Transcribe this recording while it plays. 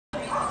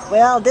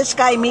Well, this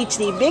guy meets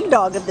the big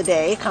dog of the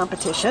day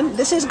competition.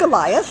 This is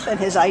Goliath, and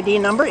his ID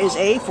number is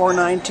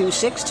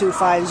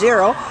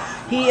A4926250.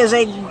 He is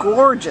a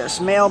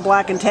gorgeous male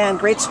black and tan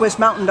Great Swiss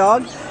Mountain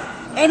Dog,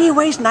 and he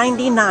weighs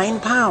 99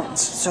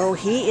 pounds. So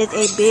he is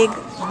a big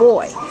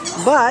boy.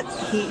 But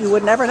you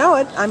would never know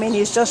it. I mean,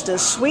 he's just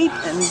as sweet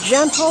and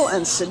gentle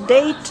and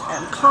sedate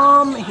and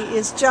calm. He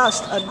is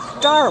just a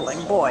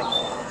darling boy,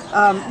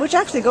 which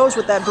actually goes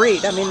with that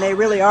breed. I mean, they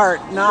really are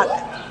not,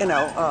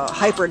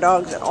 hyper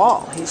dogs at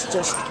all. He's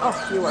just,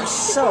 oh, you are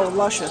so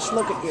luscious.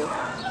 Look at you.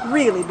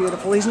 Really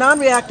beautiful. He's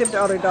non-reactive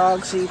to other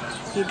dogs. He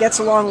gets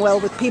along well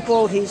with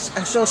people. He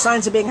shows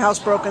signs of being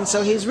housebroken.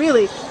 So he's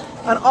really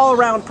an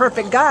all-around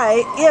perfect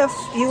guy if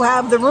you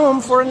have the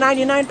room for a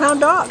 99-pound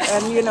dog.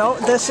 And,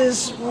 this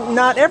is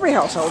not every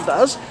household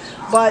does,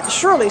 but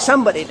surely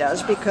somebody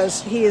does,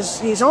 because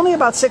he's only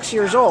about 6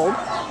 years old.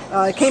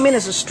 Came in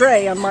as a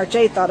stray on March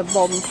 8th out of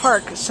Baldwin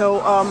Park.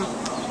 So,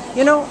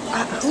 who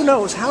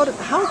knows?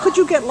 How could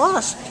you get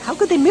lost? How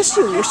could they miss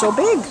you? You're so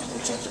big.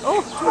 He's just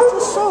so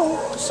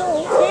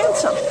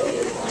handsome.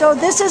 So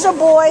this is a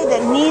boy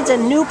that needs a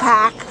new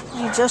pack.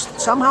 He just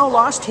somehow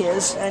lost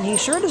his, and he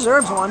sure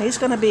deserves one. He's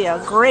going to be a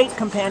great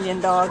companion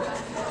dog.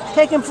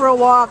 Take him for a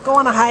walk, go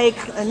on a hike,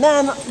 and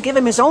then give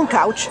him his own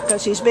couch,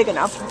 because he's big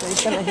enough.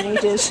 He's going to need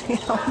his,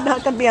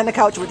 not going to be on the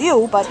couch with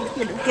you, but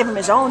give him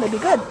his own, it'd be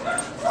good.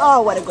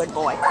 Oh, what a good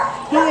boy.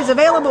 He is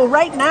available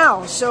right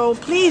now, so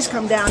please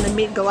come down and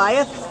meet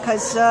Goliath,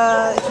 because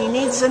he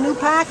needs a new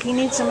pack, he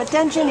needs some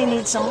attention, he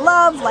needs some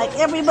love, like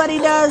everybody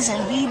does,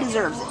 and he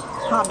deserves it.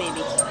 Huh,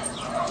 baby?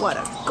 What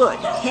a good,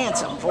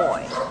 handsome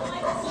boy.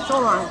 So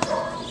long.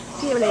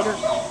 See you later.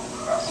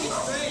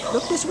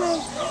 Look this way.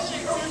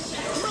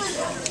 Come on.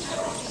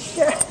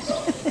 There.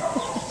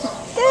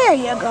 There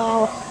you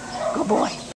go. Good boy.